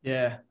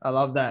 Yeah, I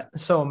love that.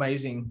 So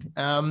amazing.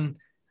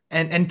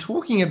 And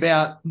talking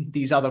about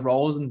these other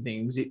roles and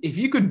things, if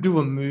you could do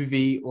a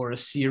movie or a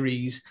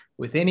series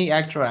with any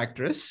actor or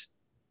actress,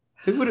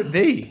 who would it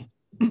be?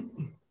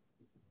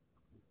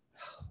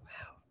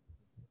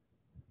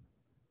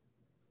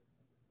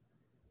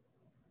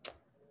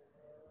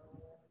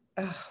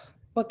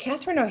 Well,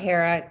 Catherine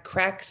O'Hara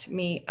cracks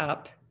me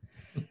up.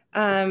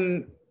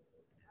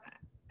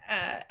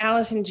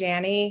 Allison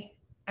Janney,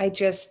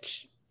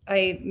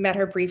 I met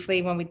her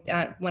briefly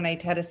when I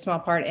had a small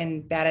part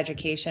in Bad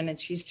Education, and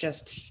she's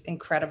just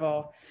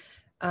incredible.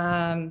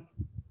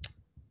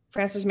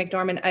 Frances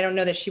McDormand, I don't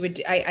know that she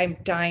would, I'm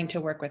dying to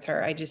work with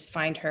her. I just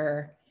find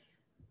her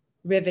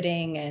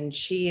riveting, and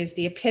she is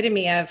the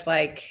epitome of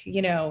like,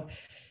 you know,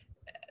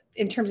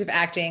 in terms of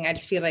acting, I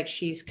just feel like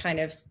she's kind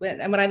of,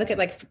 and when I look at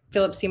like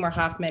Philip Seymour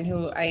Hoffman,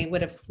 who I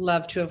would have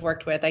loved to have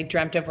worked with, I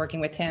dreamt of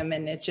working with him,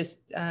 and it's just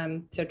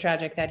so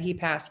tragic that he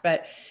passed.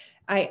 But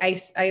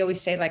I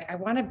always say, like, I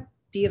want to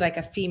be like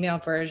a female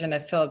version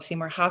of Philip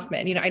Seymour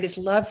Hoffman. You know, I just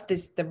love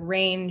the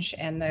range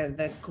and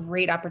the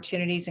great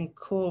opportunities and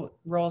cool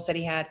roles that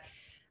he had.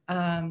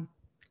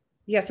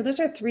 Yeah, so those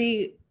are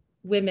three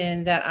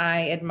women that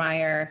I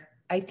admire.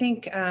 I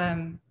think,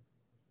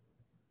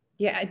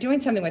 yeah, doing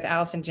something with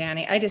Allison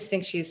Janney, I just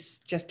think she's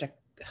just a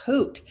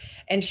hoot,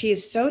 and she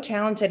is so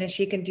talented, and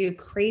she can do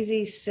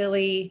crazy,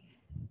 silly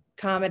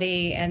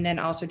comedy, and then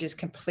also just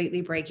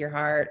completely break your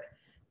heart.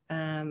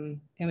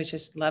 It was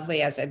just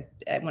lovely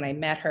when I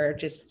met her,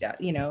 just,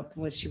 you know,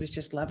 she was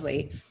just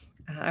lovely.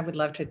 I would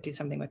love to do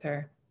something with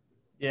her.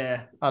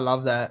 Yeah, I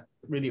love that.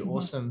 Really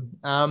awesome.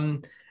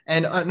 And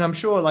I'm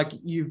sure like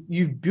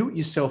you've built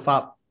yourself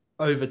up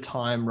over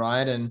time,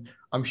 right? And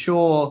I'm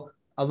sure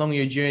along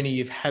your journey,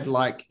 you've had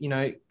like, you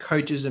know,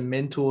 coaches and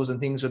mentors and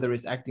things, whether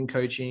it's acting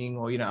coaching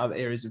or, you know, other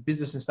areas of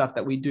business and stuff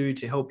that we do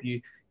to help you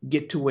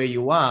get to where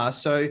you are.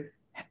 So,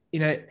 you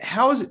know,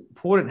 how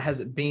important has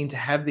it been to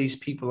have these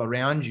people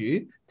around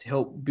you to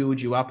help build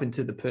you up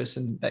into the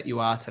person that you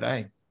are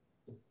today?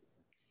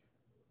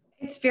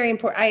 It's very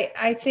important.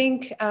 I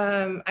think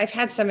I've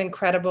had some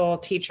incredible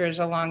teachers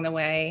along the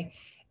way,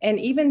 and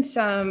even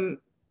some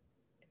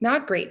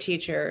not great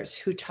teachers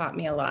who taught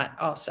me a lot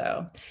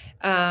also.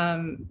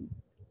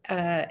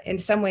 In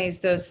some ways,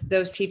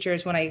 those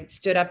teachers, when I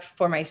stood up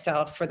for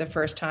myself for the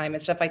first time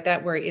and stuff like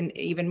that, were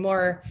even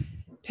more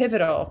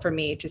pivotal for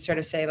me to sort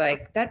of say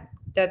like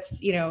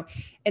that's, you know,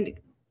 and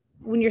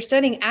when you're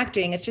studying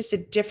acting, it's just a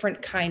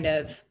different kind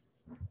of,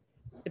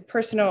 the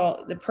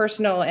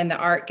personal and the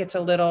art gets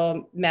a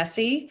little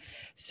messy.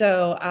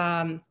 So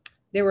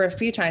there were a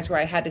few times where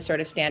I had to sort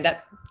of stand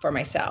up for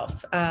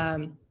myself.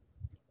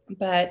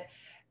 But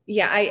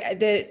yeah, I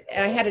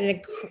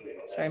had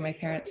sorry, I'm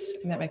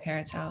at my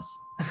parents' house.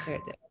 They're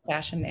at the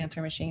fashion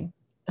answer machine.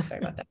 Sorry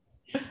about that.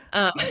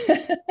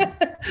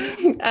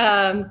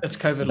 That's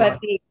COVID life.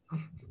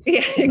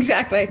 Yeah,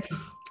 exactly.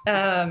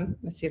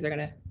 Let's see if they're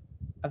gonna,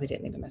 oh, they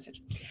didn't leave a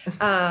message.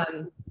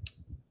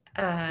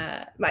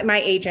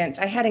 My agents,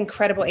 I had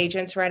incredible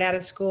agents right out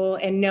of school,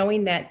 and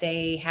knowing that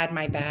they had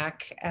my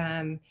back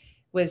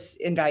was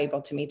invaluable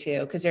to me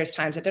too. Cause there's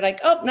times that they're like,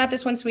 oh, not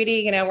this one,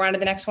 sweetie, you know, we're on to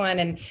the next one.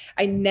 And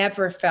I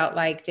never felt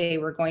like they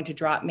were going to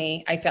drop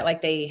me. I felt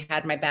like they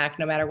had my back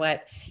no matter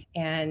what.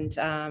 And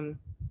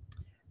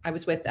I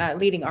was with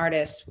leading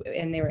artists,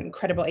 and they were an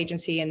incredible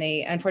agency, and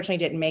they unfortunately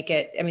didn't make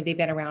it. I mean, they've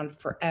been around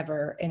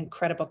forever,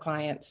 incredible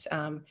clients,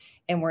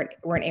 and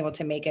weren't able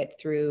to make it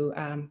through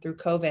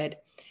COVID.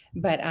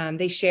 But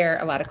they share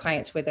a lot of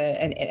clients with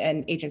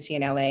an agency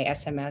in LA,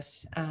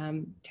 SMS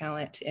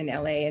Talent in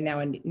LA, and now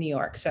in New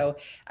York. So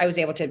I was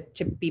able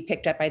to be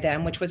picked up by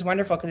them, which was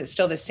wonderful because it's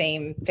still the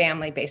same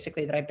family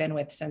basically that I've been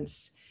with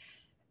since.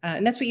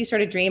 And that's what you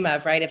sort of dream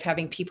of, right? Of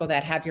having people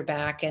that have your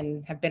back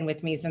and have been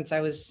with me since I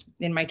was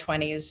in my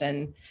 20s,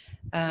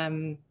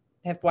 and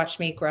have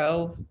watched me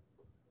grow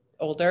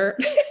older.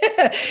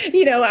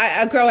 You know,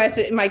 I grow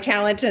as my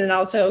talent and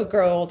also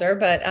grow older,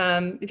 but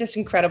just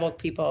incredible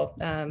people.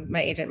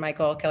 My agent,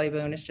 Michael Kelly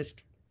Boone, is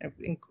just a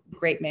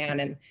great man,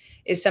 and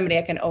is somebody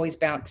I can always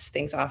bounce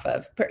things off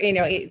of, you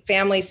know,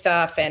 family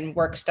stuff and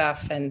work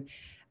stuff. And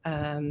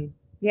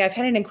yeah, I've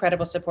had an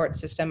incredible support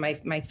system.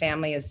 My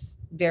family is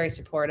very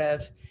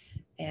supportive,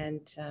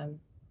 and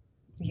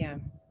yeah.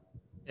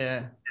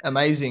 Yeah,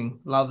 amazing.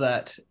 Love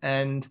that.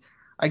 And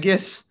I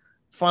guess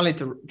finally,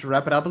 to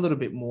wrap it up a little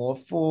bit more,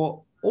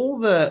 for all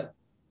the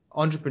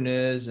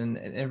entrepreneurs and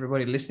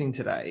everybody listening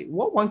today,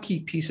 what one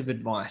key piece of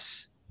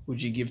advice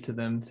would you give to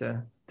them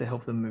to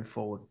help them move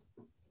forward?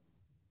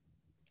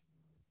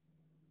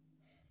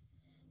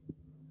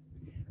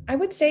 I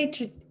would say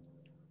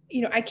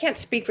you know, I can't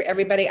speak for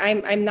everybody.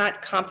 I'm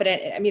not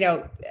confident, you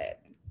know,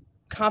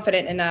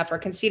 confident enough or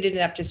conceited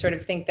enough to sort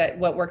of think that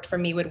what worked for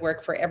me would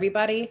work for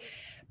everybody.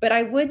 But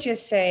I would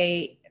just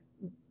say,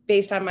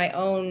 based on my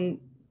own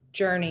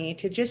journey,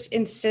 to just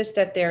insist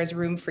that there's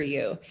room for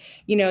you,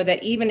 you know,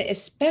 that even,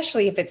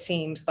 especially if it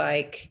seems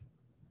like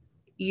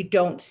you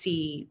don't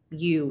see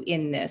you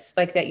in this,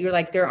 like that you're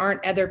like, there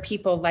aren't other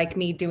people like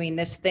me doing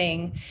this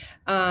thing.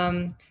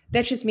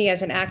 That's just me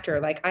as an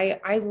actor. Like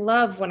I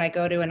love when I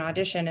go to an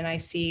audition and I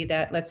see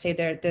that, let's say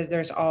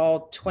there's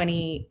all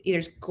 20,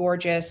 there's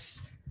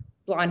gorgeous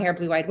blonde hair,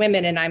 blue eyed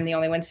women, and I'm the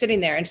only one sitting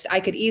there. And I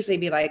could easily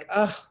be like,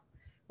 oh,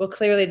 well,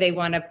 clearly they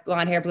want a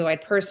blonde hair, blue eyed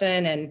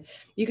person. And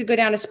you could go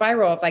down a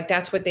spiral of like,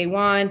 that's what they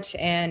want.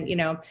 And, you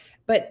know,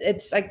 but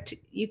it's like,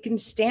 you can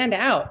stand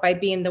out by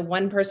being the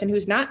one person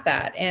who's not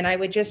that. And I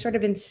would just sort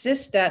of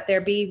insist that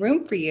there be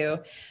room for you.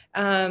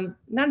 Not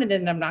in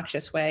an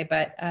obnoxious way,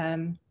 but,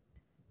 and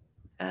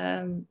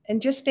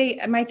just stay,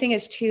 my thing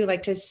is too,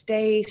 like to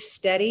stay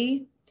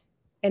steady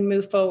and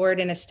move forward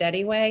in a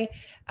steady way.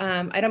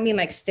 I don't mean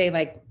like stay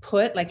like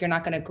put, like you're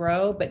not going to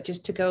grow, but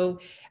just to go.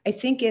 I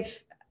think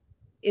if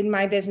in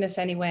my business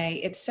anyway,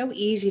 it's so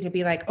easy to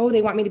be like, oh,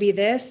 they want me to be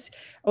this.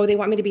 Oh, they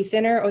want me to be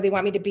thinner. Oh, they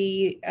want me to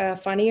be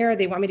funnier.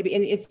 They want me to be,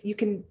 and it's, you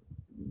can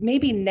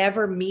maybe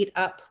never meet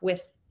up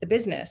with the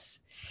business.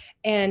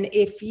 And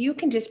if you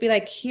can just be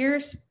like,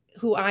 here's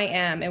who I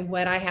am and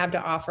what I have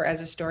to offer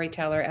as a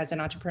storyteller, as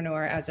an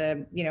entrepreneur, as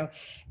a, you know,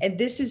 and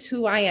this is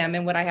who I am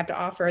and what I have to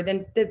offer,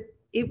 then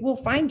it will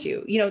find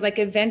you, you know, like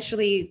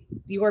eventually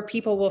your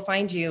people will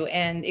find you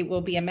and it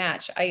will be a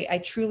match.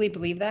 I truly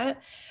believe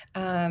that.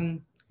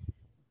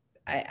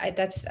 I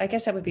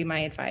guess that would be my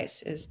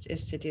advice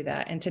is to do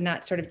that and to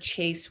not sort of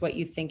chase what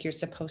you think you're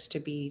supposed to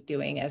be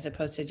doing, as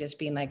opposed to just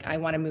being like, I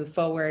want to move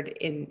forward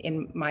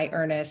in my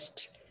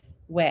earnest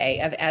way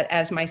of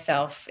as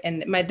myself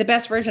and the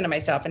best version of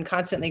myself and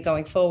constantly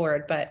going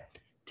forward, but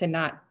to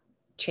not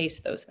chase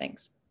those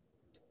things.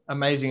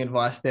 Amazing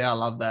advice there. I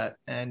love that.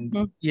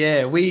 And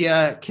yeah, we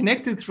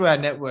connected through our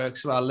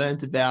networks where I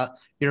learned about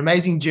your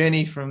amazing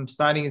journey from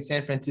starting in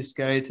San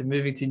Francisco to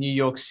moving to New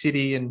York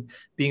City and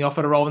being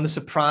offered a role in The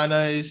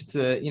Sopranos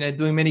to, you know,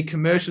 doing many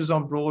commercials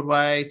on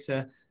Broadway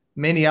to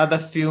many other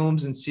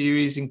films and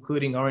series,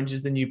 including Orange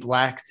is the New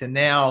Black, to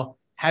now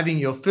having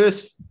your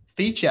first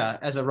feature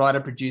as a writer,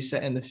 producer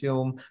in the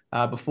film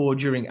Before,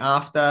 During,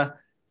 After.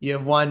 You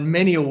have won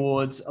many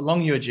awards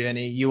along your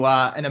journey. You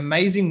are an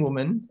amazing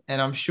woman, and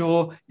I'm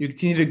sure you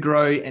continue to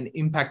grow and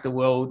impact the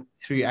world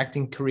through your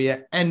acting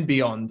career and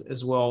beyond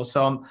as well.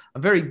 So I'm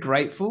very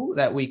grateful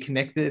that we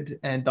connected,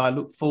 and I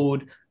look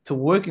forward to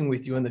working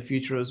with you in the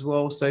future as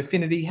well. So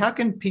Finnerty, how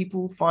can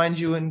people find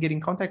you and get in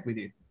contact with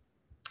you?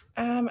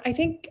 I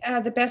think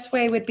the best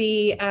way would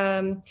be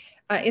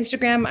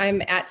Instagram.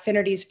 I'm at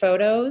Finnerty's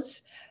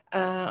Photos.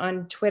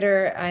 On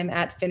Twitter, I'm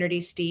at Finnerty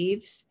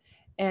Steeves.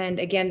 And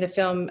again, the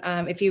film,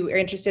 if you are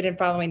interested in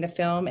following the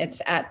film,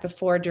 it's at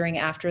Before, During,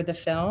 After the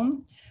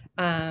Film.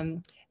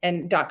 And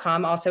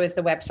 .com also is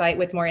the website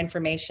with more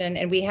information.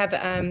 And we have,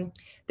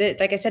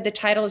 like I said, the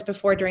title is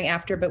Before, During,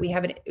 After, but we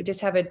just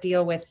have a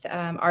deal with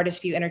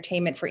Artist View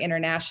Entertainment for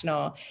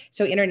international.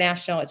 So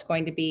international, it's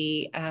going to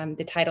be,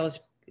 the title is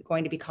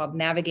going to be called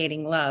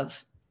Navigating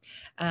Love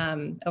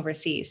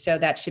overseas. So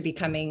that should be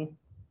coming,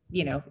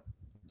 you know,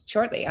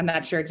 shortly. I'm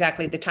not sure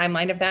exactly the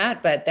timeline of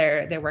that, but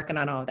they're working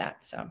on all of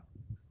that. So.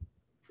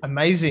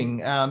 Amazing.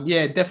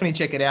 Yeah, definitely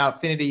check it out.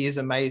 Finnerty is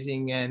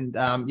amazing. And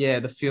yeah,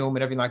 the film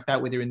and everything like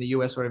that, whether in the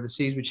US or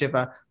overseas,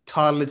 whichever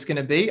title it's going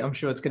to be, I'm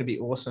sure it's going to be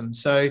awesome.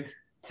 So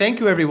thank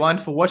you everyone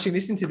for watching,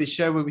 listening to this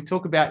show where we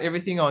talk about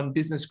everything on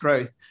business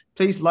growth.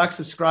 Please like,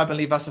 subscribe, and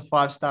leave us a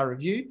 5-star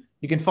review.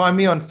 You can find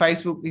me on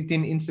Facebook,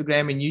 LinkedIn,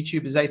 Instagram, and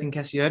YouTube as Ethan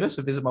Cassiotis,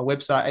 or visit my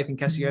website,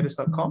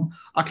 ethancassiotis.com.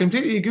 I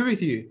completely agree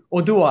with you.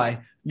 Or do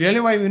I? The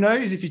only way we know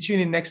is if you tune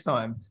in next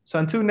time. So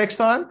until next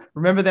time,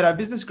 remember that our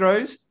business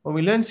grows when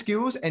we learn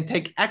skills and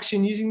take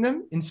action using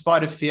them in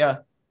spite of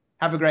fear.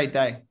 Have a great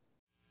day.